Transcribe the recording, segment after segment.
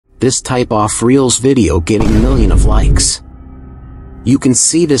This type of Reels video getting million of likes. You can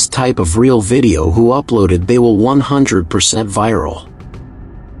see this type of Reel video who uploaded, they will 100% viral.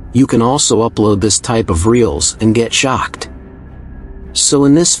 You can also upload this type of Reels and get shocked. So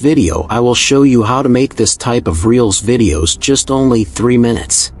in this video I will show you how to make this type of Reels videos just only 3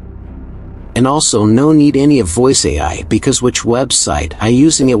 minutes. And also no need any of voice AI, because which website I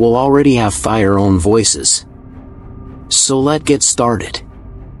using it will already have fire own voices. So let's get started.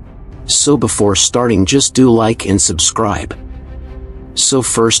 So before starting, just do like and subscribe. So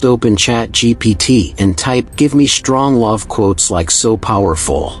first open ChatGPT and type "give me strong love" quotes like "so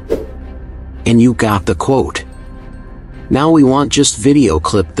powerful." And you got the quote. Now we want just video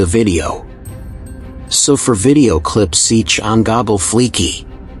clip the video. So for video clip search on Google Fliki.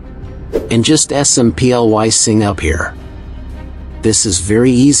 And just simply sing up here. This is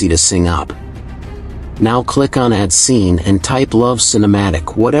very easy to sing up. Now click on add scene and type love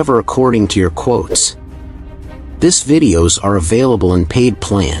cinematic whatever according to your quotes. This videos are available in paid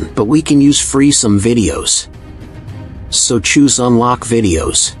plan, but we can use free some videos. So choose unlock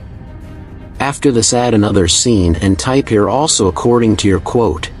videos. After this add another scene and type here also according to your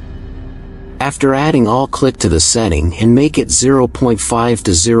quote. After adding all, click to the setting and make it 0.5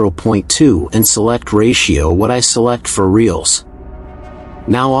 to 0.2 and select ratio what I select for Reels.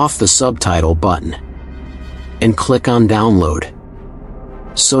 Now off the subtitle button. And click on download.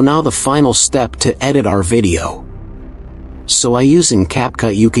 So now the final step to edit our video. So I using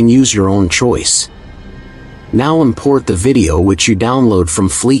CapCut, you can use your own choice. Now import the video which you download from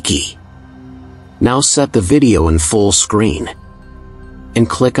Fliki. Now set the video in full screen. And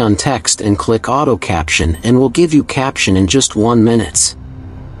click on text and click auto caption and will give you caption in just 1 minute.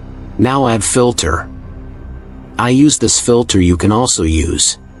 Now add filter. I use this filter, you can also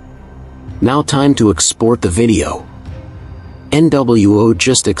use. Now time to export the video. NWO,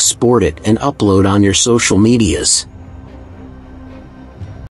 just export it and upload on your social medias.